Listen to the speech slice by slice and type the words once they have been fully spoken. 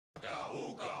Good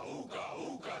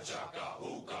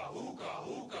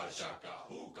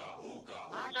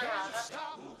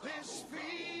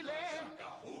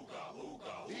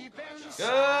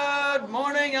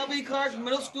morning, LB Clark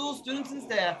Middle School students and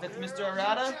staff. It's Mr.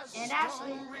 Arata and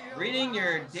Ashley reading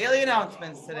your daily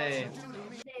announcements today.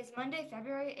 Today is Monday,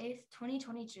 February 8th,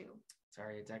 2022.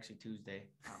 Sorry, it's actually Tuesday.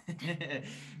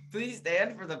 Please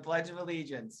stand for the Pledge of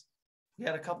Allegiance. We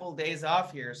had a couple of days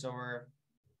off here, so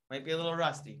might be a little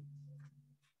rusty.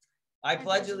 I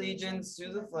pledge allegiance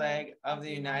to the flag of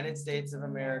the United States of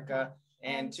America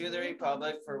and to the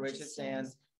republic for which it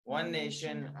stands, one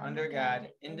nation, under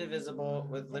God, indivisible,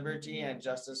 with liberty and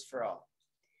justice for all.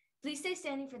 Please stay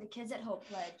standing for the Kids at Hope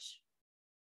pledge.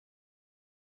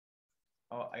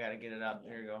 Oh, I gotta get it up.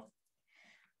 Here you go.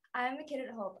 I am a kid at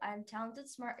Hope. I am talented,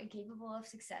 smart, and capable of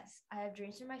success. I have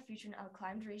dreams for my future, and I'll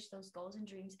climb to reach those goals and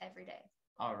dreams every day.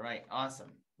 All right,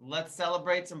 awesome. Let's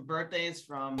celebrate some birthdays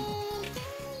from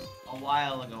a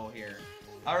while ago here.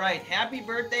 All right, happy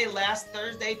birthday last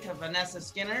Thursday to Vanessa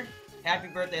Skinner. Happy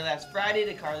birthday last Friday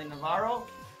to Carly Navarro.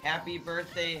 Happy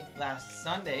birthday last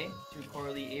Sunday to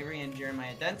Coralie Avery and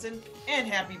Jeremiah Denson. And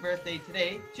happy birthday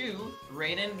today to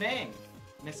Raiden Bang.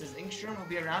 Mrs. Ingstrom will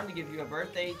be around to give you a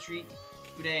birthday treat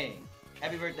today.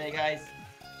 Happy birthday, guys.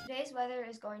 Today's weather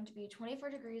is going to be 24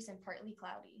 degrees and partly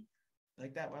cloudy.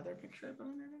 Like that weather picture?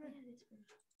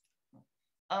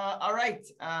 All right,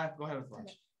 go ahead with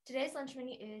lunch. Okay. Today's lunch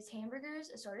menu is hamburgers,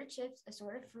 assorted chips,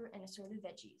 assorted fruit, and assorted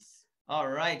veggies. All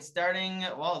right, starting,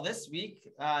 well, this week,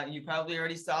 you probably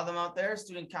already saw them out there.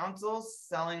 Student councils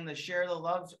selling the Share the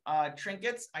Love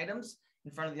trinkets items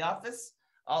in front of the office.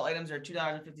 All items are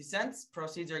 $2.50.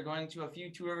 Proceeds are going to a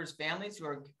few Two Rivers families who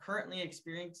are currently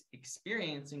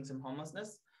experiencing some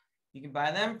homelessness. You can buy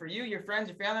them for you, your friends,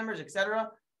 your family members,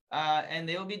 etc. And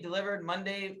they will be delivered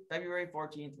Monday, February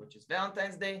 14th, which is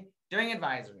Valentine's Day, during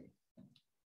advisory.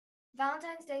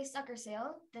 Valentine's Day sucker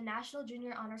sale. The National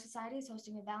Junior Honor Society is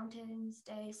hosting a Valentine's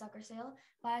Day sucker sale.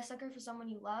 Buy a sucker for someone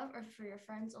you love or for your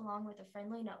friends along with a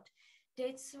friendly note.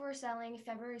 Dates for selling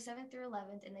February 7th through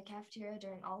 11th in the cafeteria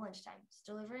during all lunchtimes.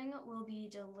 Delivering will be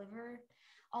deliver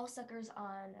all suckers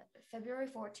on February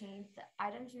 14th. The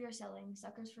items we are selling,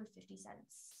 suckers for 50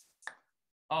 cents.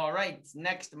 All right,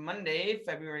 next Monday,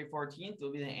 February 14th,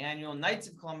 will be the annual Knights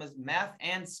of Columbus math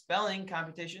and spelling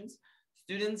competitions.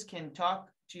 Students can talk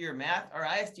to your math or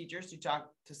IS teachers to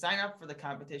sign up for the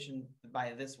competition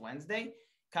by this Wednesday.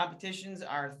 Competitions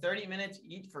are 30 minutes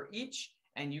each for each,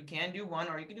 and you can do one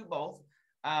or you can do both.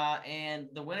 And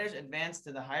the winners advance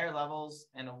to the higher levels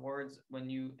and awards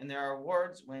there are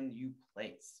awards when you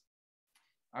place.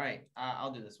 All right,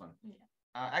 I'll do this one. Yeah.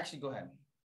 Actually, go ahead.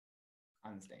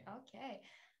 On this day. Okay.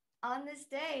 On this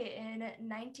day in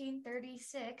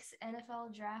 1936,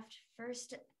 NFL draft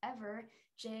first ever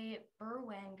Jay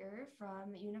Berwanger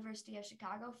from University of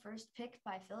Chicago, first picked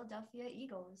by Philadelphia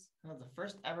Eagles. That was the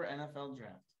first ever NFL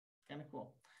draft. Kind of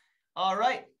cool. All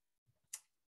right.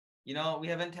 You know, we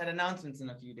haven't had announcements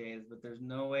in a few days, but there's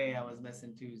no way I was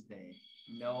missing Tuesday.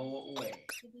 No way.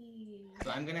 So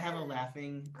I'm going to have a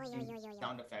laughing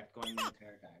sound effect going the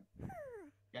entire time.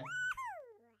 Okay?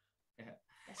 Yeah.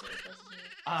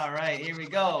 All right, here we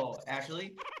go.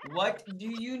 Ashley, what do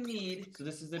you need? So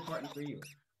this is important for you.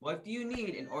 What do you need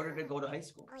in order to go to high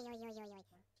school?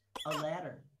 A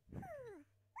ladder.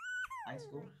 High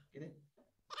school, get it?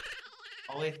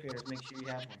 All 8th graders, make sure you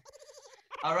have one.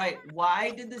 All right,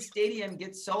 why did the stadium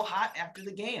get so hot after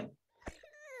the game?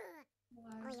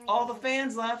 All the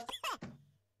fans left.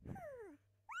 Yeah.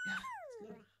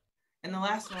 And the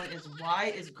last one is,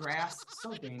 why is grass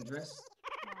so dangerous?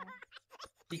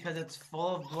 Because it's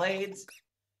full of blades.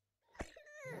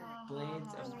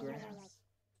 Blades of grass.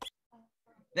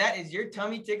 That is your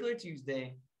Tummy Tickler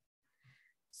Tuesday.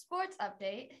 Sports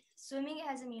update. Swimming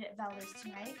has a meet at Valdez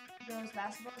tonight. Girls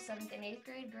basketball, 7th and 8th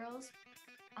grade girls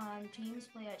teams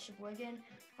play at Sheboygan,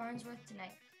 Farnsworth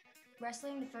tonight.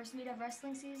 Wrestling, the first meet of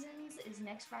wrestling seasons is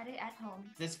next Friday at home.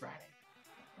 This Friday.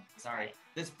 Sorry,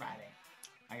 this Friday.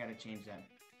 I gotta change that.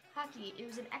 Hockey. It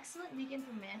was an excellent weekend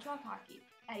for Manitowoc hockey.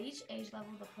 At each age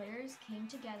level, the players came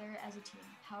together as a team,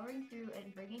 powering through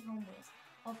and bringing home wins.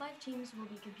 All 5 teams will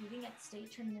be competing at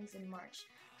state tournaments in March.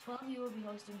 12U will be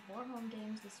hosting 4 home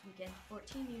games this weekend.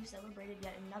 14U celebrated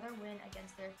yet another win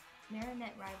against their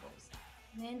Marinette rivals.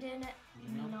 Landon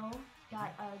Nino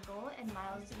got a goal and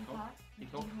Miles Diho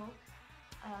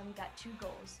got 2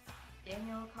 goals.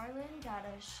 Daniel Carlin got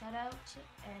a shutout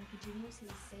and continues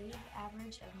his save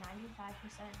average of 95%.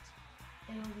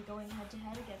 They will be going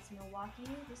head-to-head against Milwaukee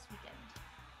this weekend.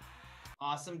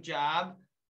 Awesome job,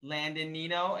 Landon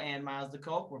Nino and Miles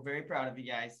DeCoke. We're very proud of you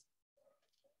guys.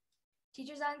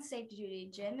 Teachers on safety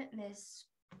duty, Jim, Miss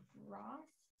Roth,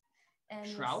 and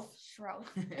Schroff? Schroff,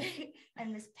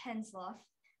 and Miss Pensloff.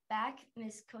 Back,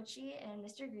 Miss Kochi and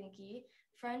Mr. Greenkey.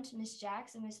 Front, Miss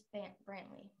Jacks and Miss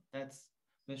Brantley. That's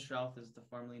Miss Schroff is the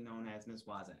formerly known as Miss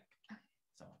Wazak.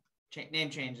 So name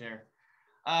change there.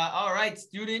 All right,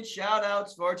 student shout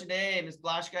outs for today. Miss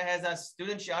Blaschka has a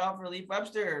student shout out for Leaf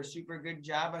Webster. Super good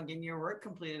job on getting your work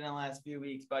completed in the last few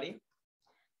weeks, buddy.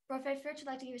 Prophet Fritz would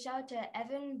like to give a shout out to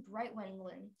Evan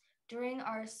Brightwindlin. During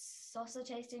our salsa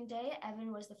tasting day,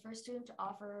 Evan was the first student to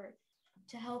offer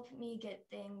to help me get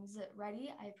things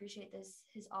ready. I appreciate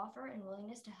his offer and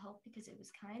willingness to help because it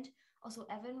was kind. Also,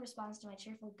 Evan responds to my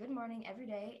cheerful good morning every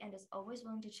day and is always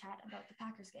willing to chat about the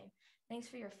Packers game. Thanks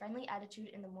for your friendly attitude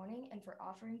in the morning and for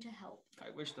offering to help. I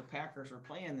wish the Packers were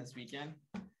playing this weekend.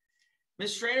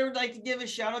 Ms. Schrader would like to give a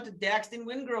shout out to Daxton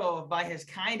Wingrove. By his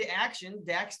kind action,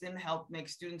 Daxton helped make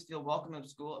students feel welcome at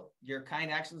school. Your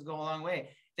kind actions go a long way.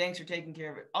 Thanks for taking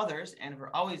care of others and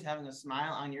for always having a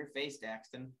smile on your face,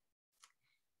 Daxton.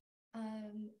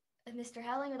 Mr.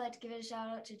 Helling would like to give a shout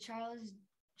out to Charles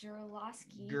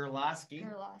Gerlowski.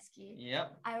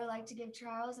 Yep. I would like to give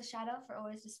Charles a shout out for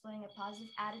always displaying a positive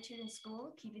attitude in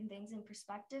school, keeping things in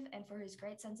perspective, and for his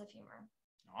great sense of humor.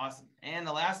 Awesome. And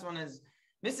the last one is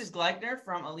Mrs. Gleichner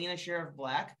from Alina Sheriff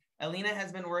Black. Alina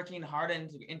has been working hard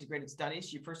into integrated studies.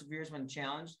 She perseveres when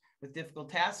challenged with difficult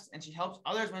tasks, and she helps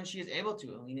others when she is able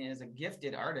to. Alina is a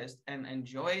gifted artist and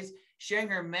enjoys sharing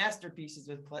her masterpieces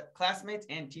with classmates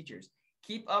and teachers.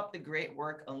 Keep up the great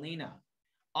work, Alina.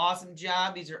 Awesome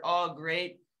job. These are all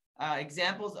great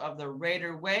examples of the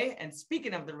Raider Way. And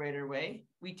speaking of the Raider Way,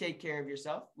 we take care of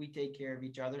yourself, we take care of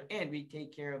each other, and we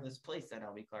take care of this place at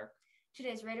LB Clark.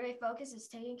 Today's Raider Way focus is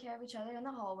taking care of each other in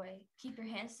the hallway. Keep your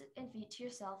hands and feet to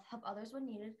yourself. Help others when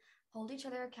needed. Hold each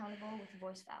other accountable with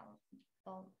voice volume.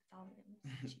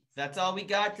 That's all we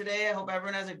got today. I hope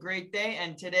everyone has a great day.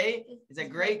 And today is a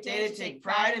great day to take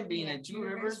pride in being a Two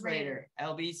Rivers Raider.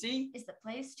 LBC is the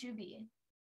place to be.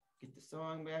 Get the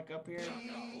song back up here.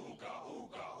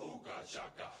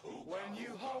 When you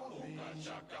hold me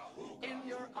in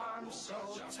your arms so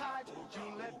tight,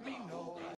 you let me know